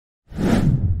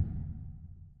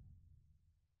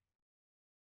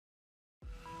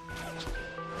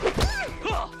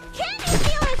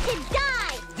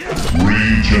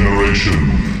Regeneration.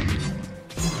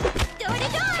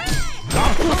 รั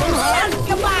บผู้สังหาร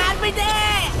กบาลไปเด้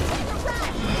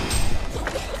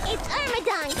It's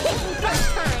Armadon kicking butt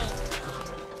time.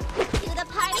 To the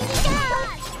party we go.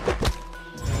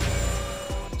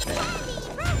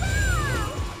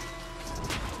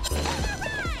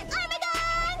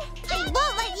 Armadon! I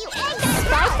won't let you end that.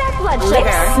 Spike that blood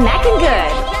sugar. Smacking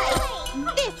good.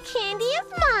 This candy is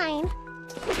mine.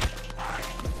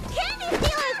 Candy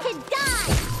stealers can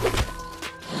die.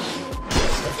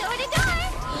 Door to door.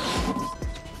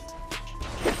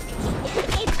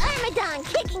 It's Armadon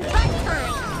kicking butt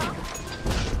time.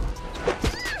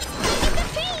 It's a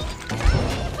treat.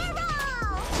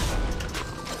 Hurrah!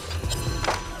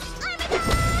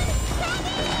 Armadon!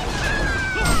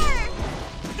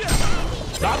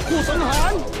 รับผู้สังหา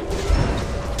ร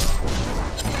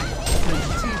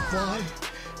ที่วาย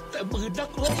แต่มือนัก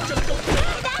รบจะตก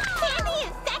That candy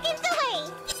is seconds away.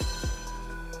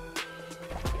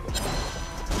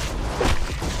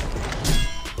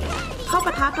 เข้าป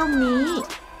ะทะตรงนี้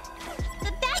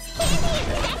The best candy is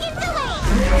seconds away.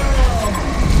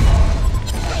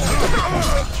 Power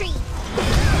retreat.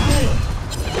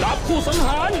 รับผู้สังห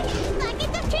าร Like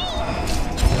it's a treat.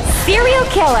 Serial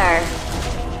killer.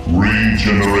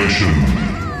 Regeneration.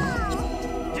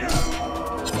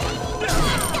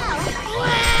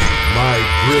 My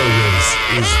brilliance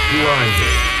is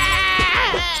blinding.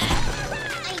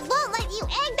 I won't let you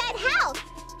egg that house.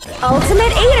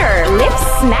 Ultimate eater. Lips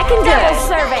smacking good. Double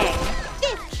serving.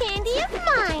 This candy is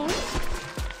mine.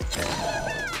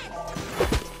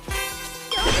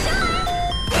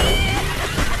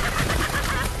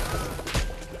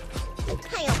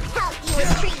 I'll help you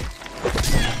retreat.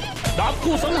 รับ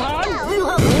ผู้สังหาร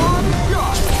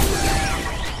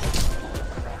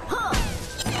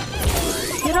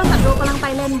ฮีโร่ศัตรูกำลังไป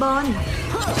เลนบน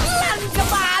ลั่นก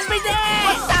บาลไปเด้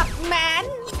สับแมน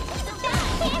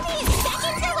Candy is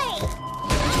seconds away.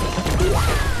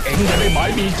 เอ็งจะได้หมาย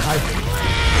มีชัย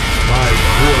My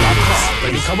รับข้า brilliance ไม่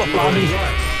มีคำว่าปราณี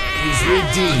is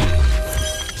redeemed.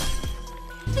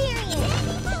 Experience.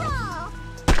 Hurrah!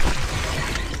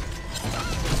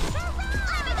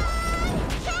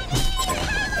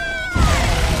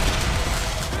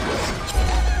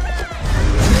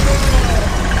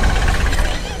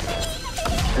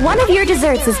 One of your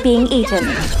desserts is being eaten.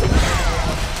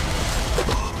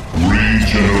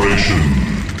 Regeneration.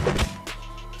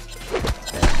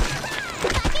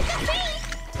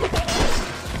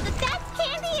 The best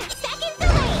candy is seconds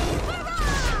away. Hurrah!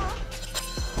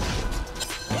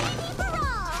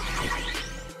 Hurrah!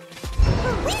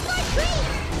 We're going treat.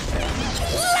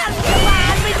 ลั่นกบา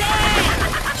ลไปเด้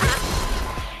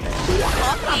ข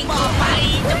อกลับบอกไป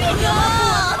จะไม่ยอ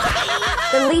ม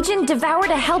The Legion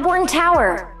devoured a Hellborn tower.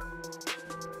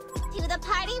 To the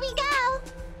party we go.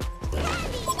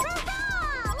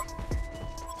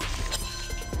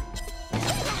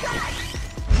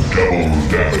 Double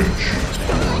damage.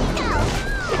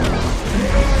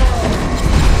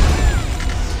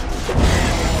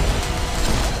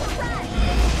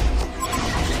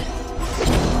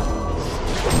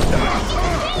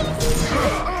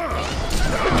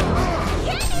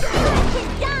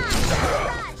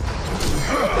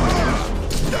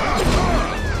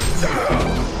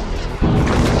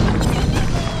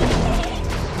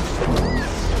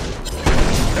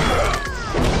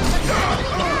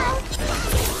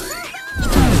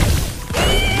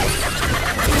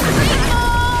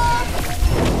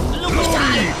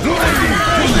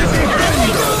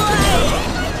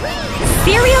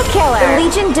 Serial killer. The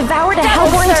Legion devoured a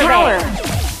Hellborn tower.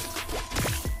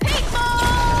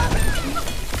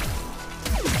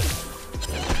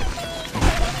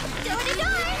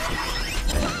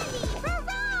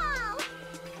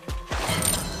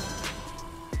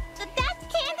 The best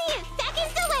candy is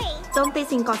seconds away. โจมตี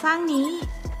สิ่งก่อสร้างนี้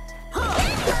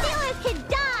Stealers can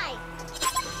die.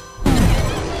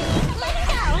 Let's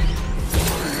go.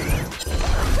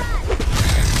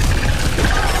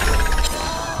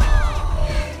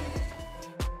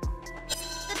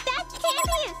 The best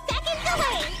candy is seconds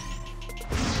away.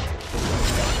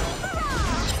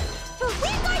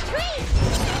 We're going treat.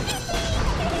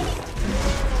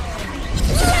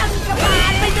 ลั่นกบา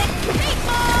ลไปเด้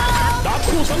รับ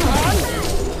ผู้สังหาร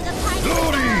The party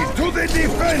Glory to the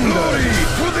defender! Glory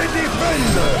to the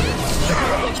defender!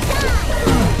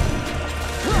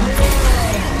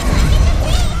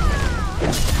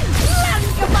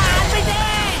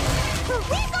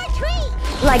 We're going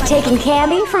treat. Like taking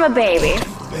candy from a baby.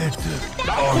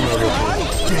 Honorable.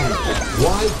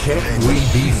 Why can't we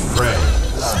be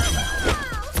friends?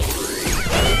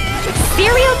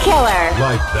 Serial killer.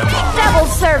 Light them up. Double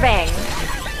serving.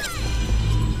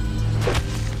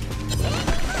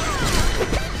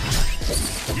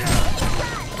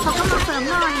 งห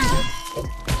น่อย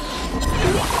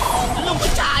ลูก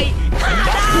ผู้ชายฆ่าไ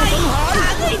ด้ฆ่า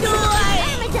ได้ด้วย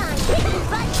Armadon kicking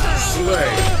butt time.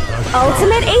 Slay.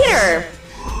 Ultimate Eater.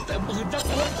 แต่มือนัก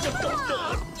รบจะต้องเดิ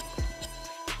น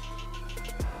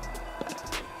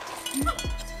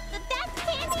The best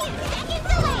candy is seconds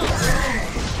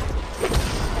away.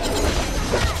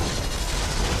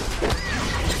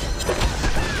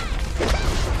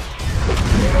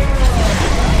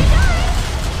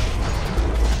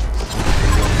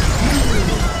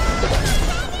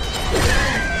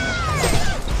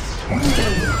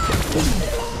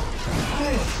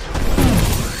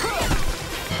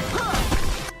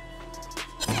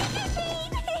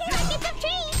 Buckets of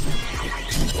trees.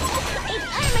 It's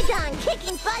Armadon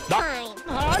kicking butt time.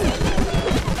 หัน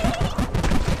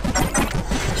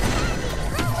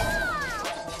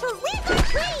Terrific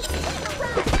treat.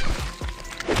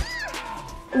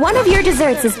 One of your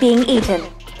desserts is being eaten.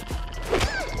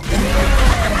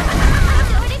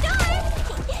 Door to door.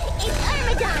 It's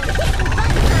Armadon kicking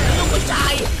butt time. ลูกผู้ชา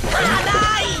ยฆ่าไ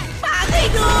ด้ฆ่าได้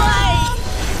ด้วย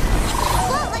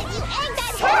Won't let you egg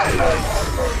that horse.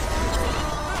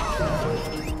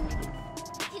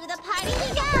 To the party we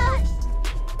go.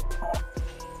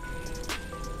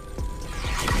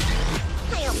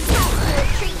 I'll pass you a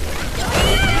treat.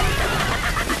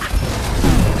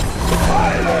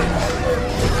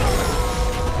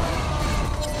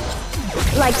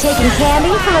 Like taking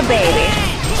candy from a baby.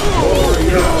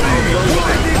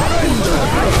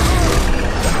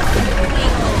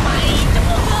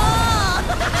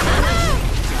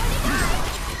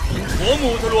 หัวห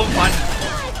มูทะลวงฟัน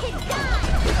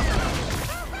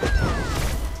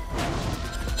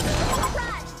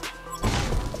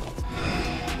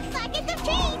Buckets of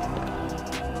treats.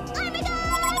 Armadon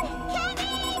candy power.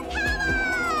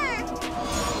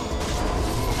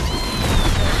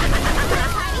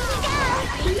 Party we go.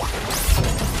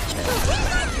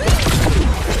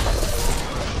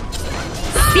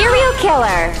 Serial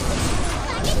killer.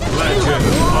 Legend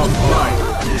of life.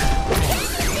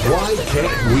 Why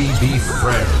can't we be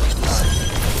friends?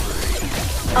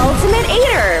 Ultimate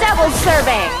Eater. Double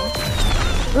serving.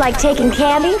 Like taking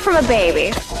candy from a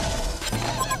baby.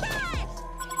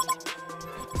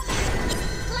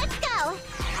 Let's go.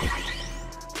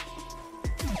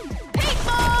 Big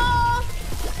ball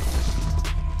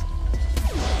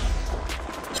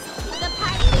To the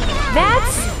party we go.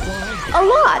 That's a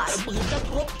lot. มือนัก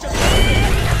รบจะต้องเดิ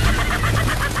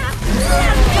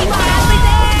นมาไปเ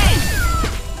ด้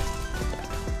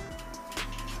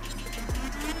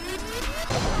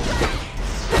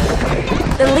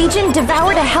The Legion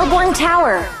devoured a Hellborn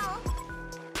tower.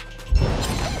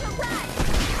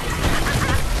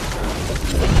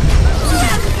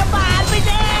 กระบาลไปเ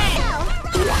ด้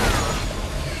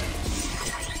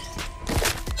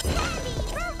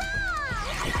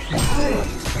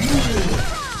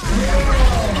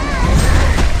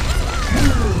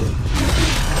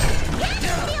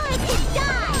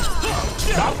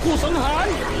ดับคู่สังหาร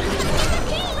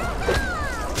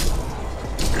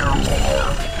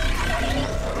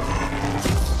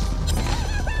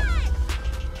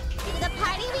To the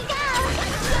party we go.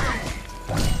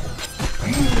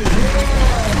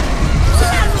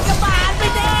 กระบาลไป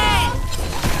เด้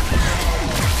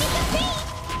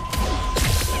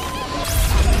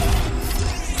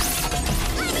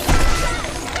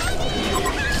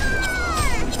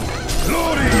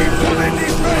Glory for the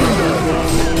defender.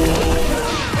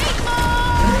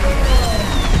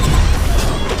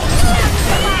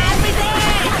 กระบาลไปเด้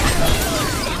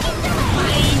ไป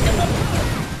จะบอก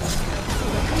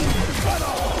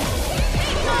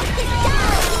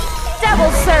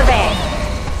Double serving.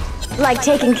 Like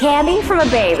taking candy from a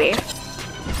baby.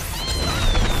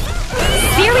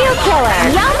 Serial killer.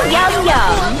 Yum, yum,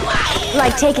 yum.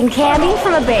 Like taking candy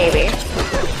from a baby.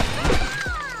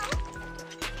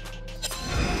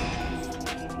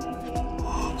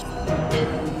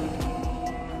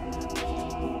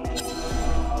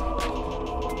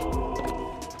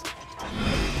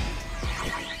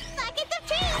 Buckets of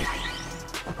treats.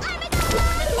 Armadon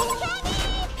candy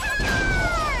power.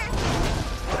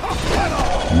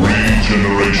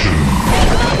 Regeneration.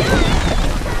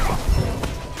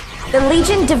 The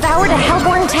Legion devoured a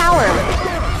Hellborn tower.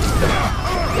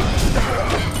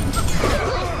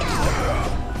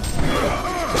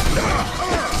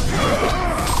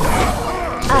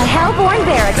 A Hellborn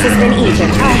barracks has been eaten.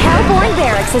 A Hellborn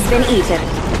barracks has been eaten.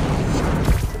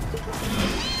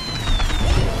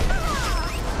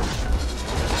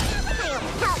 I'll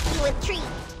help you with treats.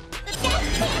 The best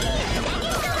candy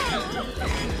is seconds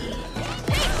away.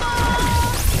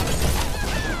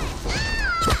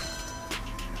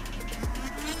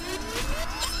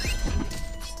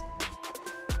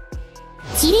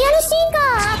 シリアルシンガ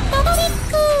ーアットドリッ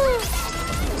ク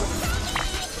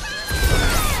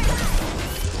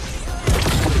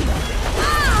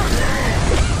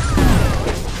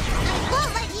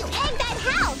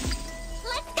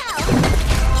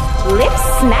Lips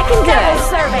smacking good.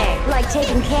 Serving. Like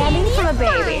taking candy from a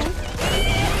baby.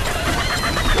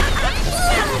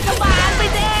 กระบาลไป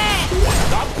เด้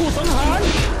รับคู่สังหาร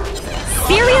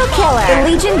Serial killer. The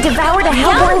Legion devoured a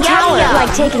hellborn tower.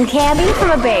 Like taking candy from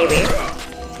a baby.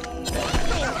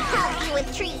 Help you with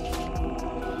treats.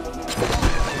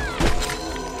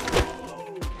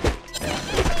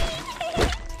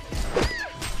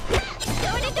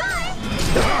 Door to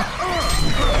door.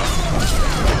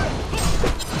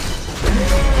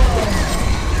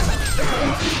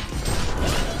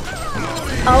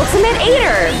 Ultimate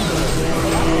eater.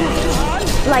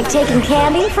 Like taking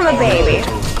candy from a baby.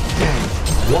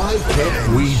 Why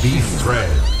can't we be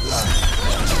friends?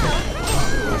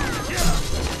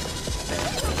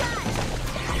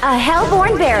 A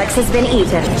hellborn barracks has been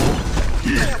eaten.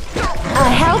 A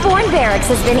hellborn barracks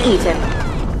has been eaten.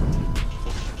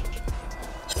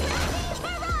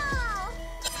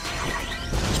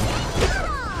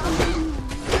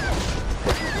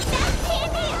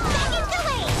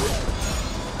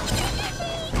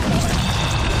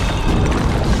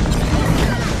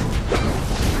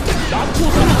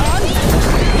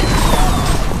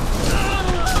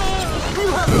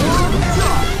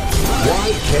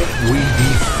 Why can't we be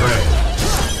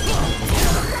friends?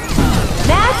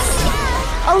 That's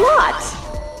a lot.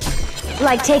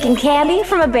 Like taking candy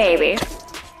from a baby.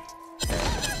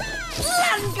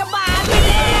 ลั่นกระบาลไปเ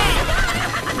ด้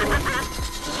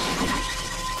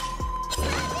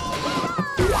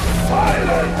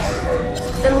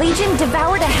The Legion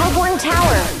devoured a hellborn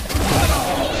tower.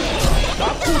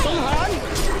 รับคู่สังหาร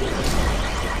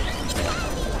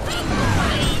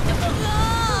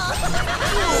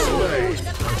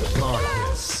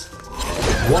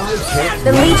Why can't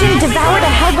The Legion devoured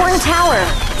a hellborn tower.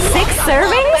 6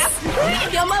 servings?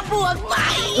 เดี๋ยวมาบวกใหม่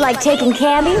Like taking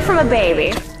candy from a baby.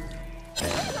 To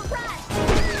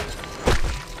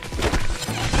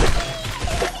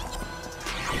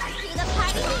the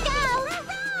party we go.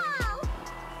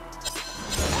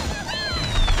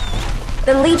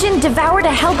 The Legion devoured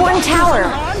a hellborn tower.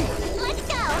 Let's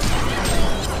go.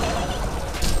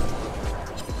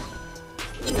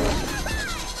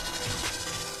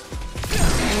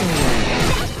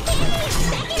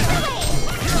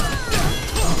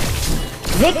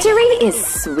 Victory is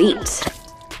sweet.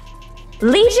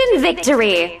 Legion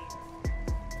victory.